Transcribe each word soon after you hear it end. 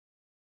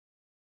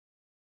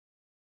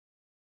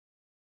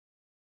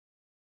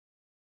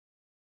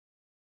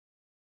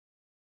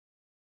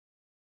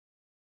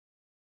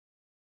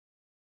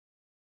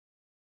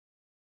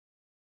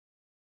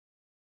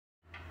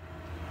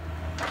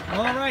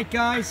Alright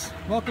guys,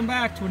 welcome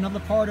back to another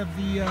part of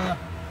the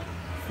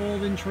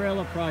fold-in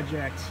trailer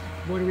project.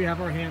 Boy, do we have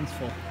our hands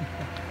full.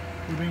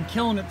 We've been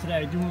killing it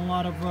today, doing a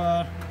lot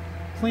of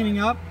cleaning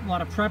up, a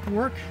lot of prep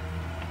work.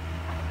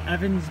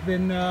 Evan's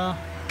been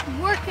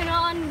working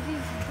on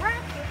these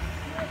brackets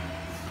that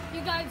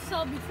you guys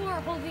saw before,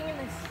 holding in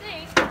a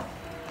stake.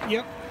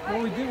 Yep,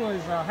 what we did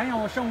was, hang on,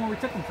 I'll show them where we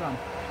took them from.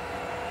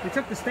 We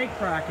took the stake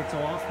brackets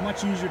off,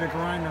 much easier to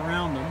grind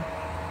around them.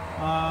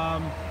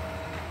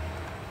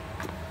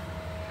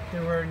 They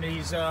were in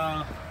these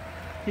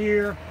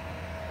here,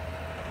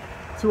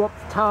 two up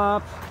the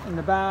top, in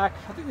the back.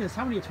 I think there's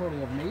how many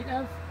total of them? 8,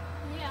 Ev?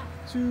 Yeah.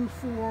 2,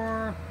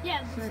 4,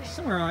 yeah, 6,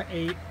 somewhere around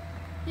 8.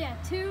 Yeah,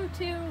 2,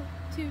 2,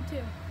 2, 2.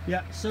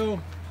 Yeah, so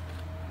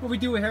what we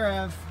do here,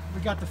 Ev, we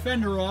got the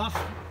fender off.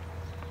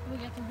 We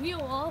got the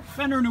wheel off.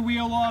 Fender and the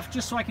wheel off,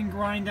 just so I can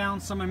grind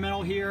down some of the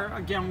metal here.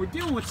 Again, we're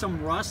dealing with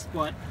some rust,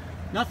 but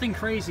nothing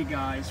crazy,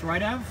 guys.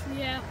 Right, Ev?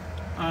 Yeah.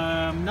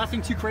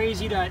 Nothing too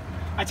crazy that...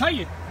 I tell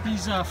you,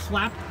 these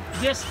flap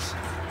discs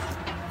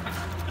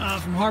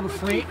from Harbor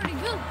Freight. Pretty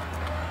good.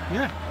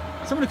 Yeah,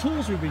 some of the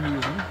tools we've been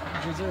using,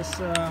 which is this,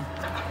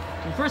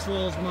 well, first of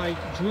all, is my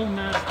Drill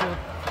Master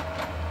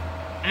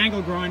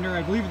angle grinder.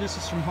 I believe this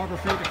is from Harbor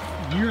Freight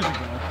years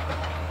ago.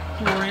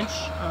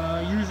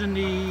 4-inch, using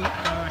the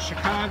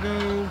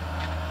Chicago,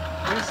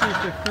 this is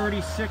the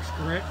 36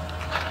 grit.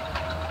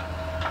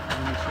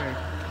 Let me show you.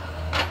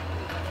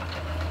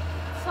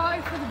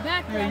 Sorry for the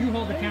background. Yeah, you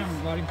hold the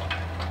camera, buddy.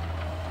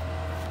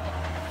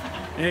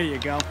 There you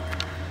go.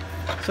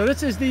 So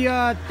this is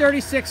the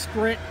 36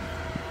 grit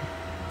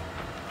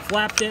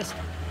flap disc.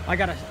 I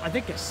got I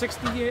think a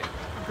 60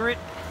 grit.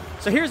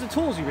 So here's the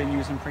tools we've been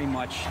using pretty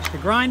much. The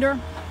grinder,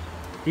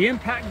 the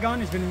impact gun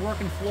has been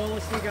working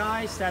flawlessly,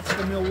 guys. That's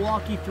the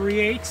Milwaukee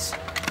 3/8.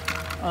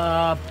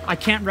 I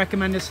can't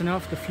recommend this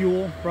enough, the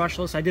Fuel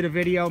brushless. I did a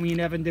video, me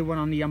and Evan did one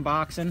on the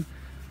unboxing.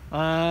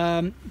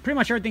 Pretty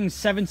much everything's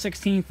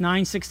 7/16,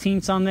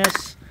 9/16 on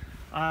this.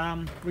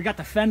 We got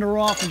the fender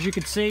off, as you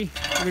can see.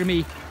 We're gonna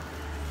be,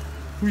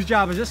 whose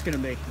job is this gonna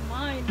be?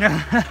 Mine.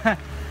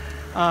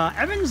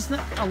 Evan's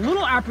a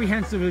little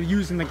apprehensive of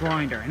using the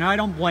grinder, and I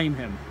don't blame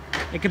him.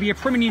 It could be a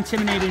pretty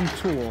intimidating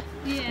tool.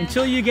 Yeah.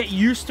 Until you get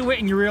used to it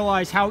and you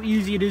realize how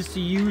easy it is to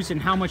use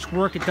and how much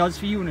work it does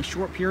for you in a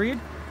short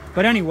period.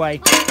 But anyway.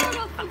 I'll start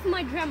off with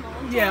my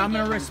Dremel. Yeah,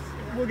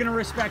 we're gonna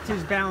respect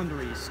his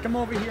boundaries. Come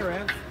over here,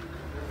 Ev.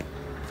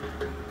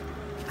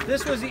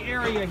 This was the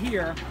area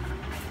here.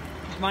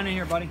 Come on in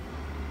here, buddy.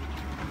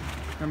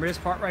 Remember this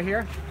part right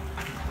here?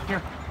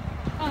 Here.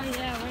 Oh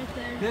yeah, right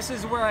there. This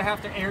is where I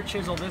have to air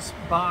chisel this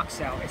box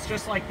out. It's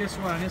just like this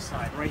one on this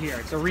side, right here.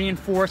 It's a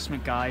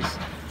reinforcement, guys.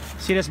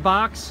 See this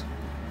box?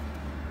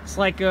 It's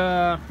like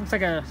looks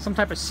like some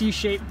type of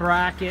C-shaped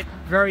bracket,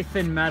 very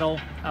thin metal.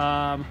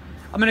 I'm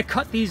gonna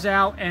cut these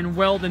out and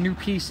weld a new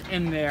piece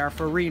in there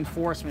for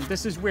reinforcement.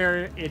 This is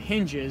where it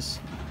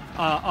hinges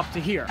up to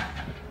here.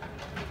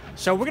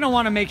 So we're gonna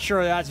want to make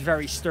sure that's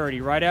very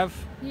sturdy, right, Ev?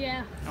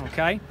 Yeah.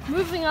 Okay.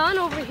 Moving on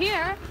over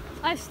here,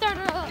 I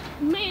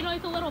made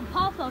like a little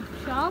pop-up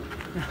shop.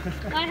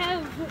 I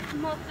have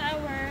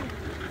our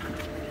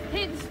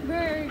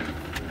Pittsburgh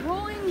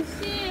rolling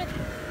seat,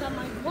 got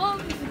my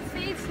gloves and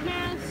face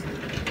mask,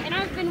 and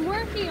I've been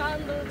working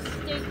on those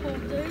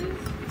stakeholders.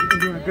 You're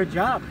doing a good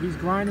job. He's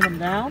grinding them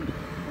down.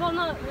 Well,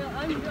 not really.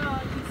 I'm using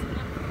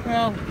them.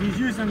 Well, he's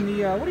using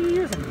the, what are you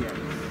using here?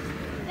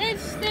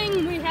 This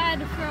thing we had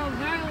for a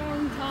very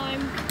long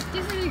time.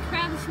 This is the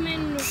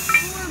Craftsman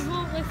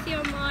 4-volt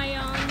lithium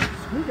ion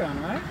Screw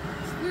gun, right?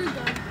 screw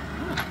gun.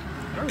 Oh,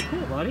 very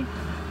cool, buddy.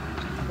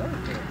 Very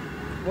cool.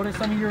 What are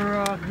some of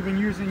your, you've been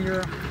using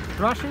your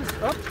brushes?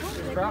 Oh,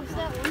 There drop. goes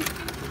that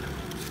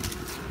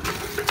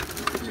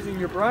one. Using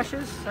your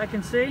brushes, I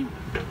can see.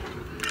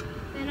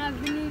 And I've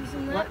been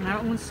using that. Letting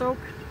that one soak.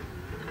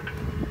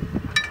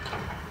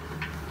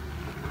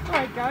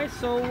 Alright guys,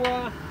 so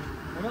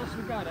what else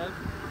we got, Ed?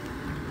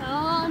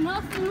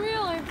 Nothing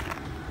really.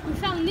 We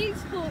found these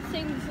cool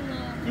things in the...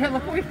 Yeah,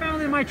 look what we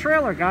found in my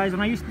trailer, guys, when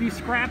I used to be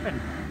scrapping.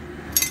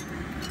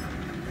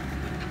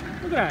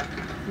 Look at that.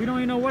 We don't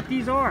even know what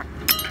these are.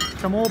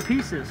 Some old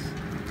pieces.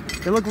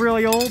 They look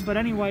really old, but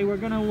anyway, we're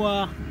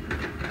gonna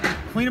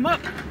clean them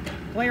up,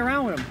 play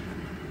around with them.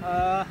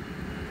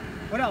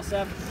 What else,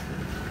 Ev?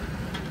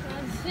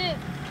 That's it.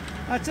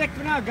 That's it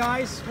for now,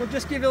 guys. We'll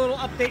just give you a little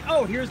update.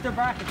 Oh, here's the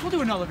brackets. We'll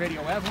do another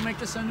video, Ev. We'll make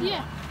this a new Yeah.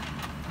 one.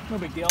 No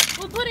big deal.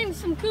 We'll put in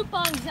some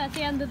coupons at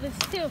the end of this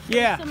too for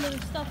Yeah. some of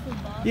the stuff we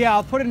bought. Yeah,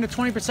 I'll put in the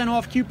 20%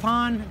 off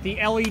coupon, the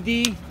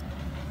LED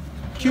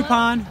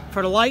coupon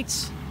for the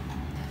lights.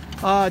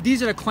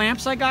 These are the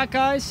clamps I got,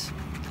 guys.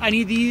 I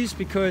need these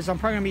because I'm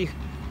probably gonna be,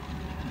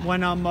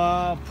 when I'm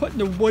putting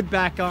the wood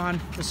back on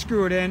to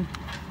screw it in.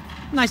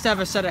 Nice to have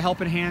a set of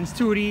helping hands.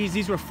 2 of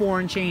these were 4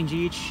 and change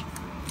each.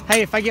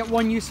 Hey, if I get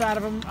one use out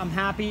of them, I'm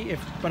happy.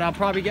 But I'll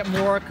probably get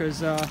more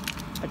because I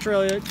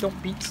really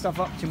don't beat stuff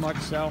up too much.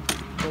 So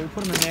we'll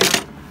put them in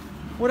there.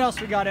 What else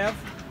we got, Ev?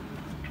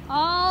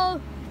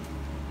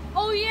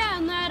 Oh yeah,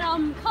 and that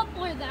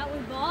coupler that we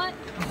bought.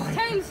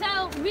 Turns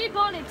out we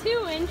bought a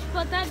 2-inch,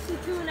 but that's a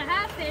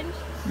 2.5-inch.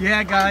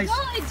 Yeah, guys. I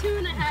bought a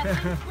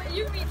 2.5-inch, but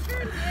you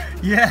returned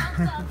it. Yeah.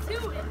 That's a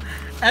 2-inch.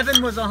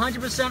 Evan was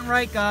 100%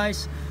 right,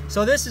 guys.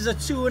 So this is a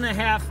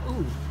 2.5.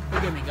 Ooh,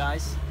 forgive me,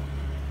 guys.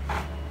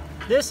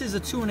 This is a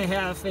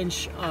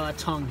 2.5-inch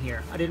tongue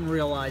here. I didn't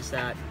realize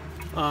that.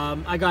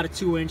 I got a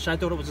 2-inch. I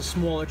thought it was a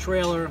smaller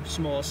trailer,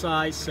 smaller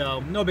size,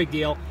 so no big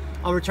deal.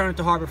 I'll return it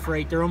to Harbor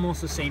Freight. They're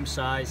almost the same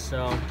size,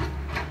 so.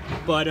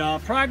 But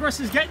progress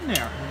is getting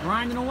there. We're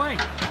grinding away.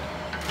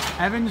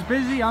 Evan's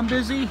busy. I'm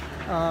busy.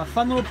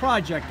 Fun little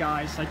project,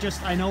 guys.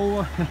 I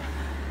know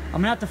I'm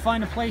gonna have to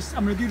find a place.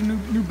 I'm gonna do the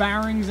new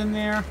bearings in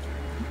there.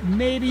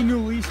 Maybe new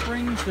leaf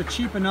springs. They're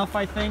cheap enough,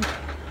 I think.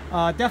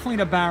 Definitely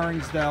the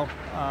bearings, though.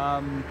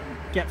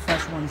 Get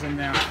fresh ones in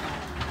there.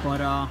 But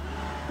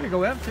there you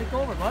go, Ev. Take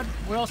over, bud.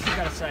 What else you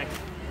gotta say?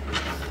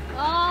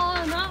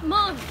 Not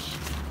much.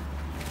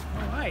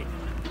 All right.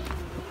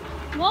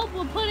 Well,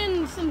 we'll put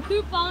in some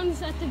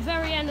coupons at the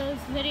very end of this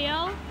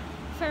video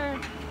for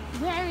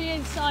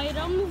various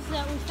items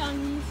that we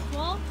found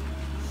useful.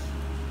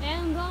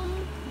 And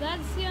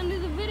that's the end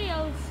of the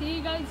video. See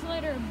you guys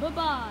later.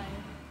 Bye-bye.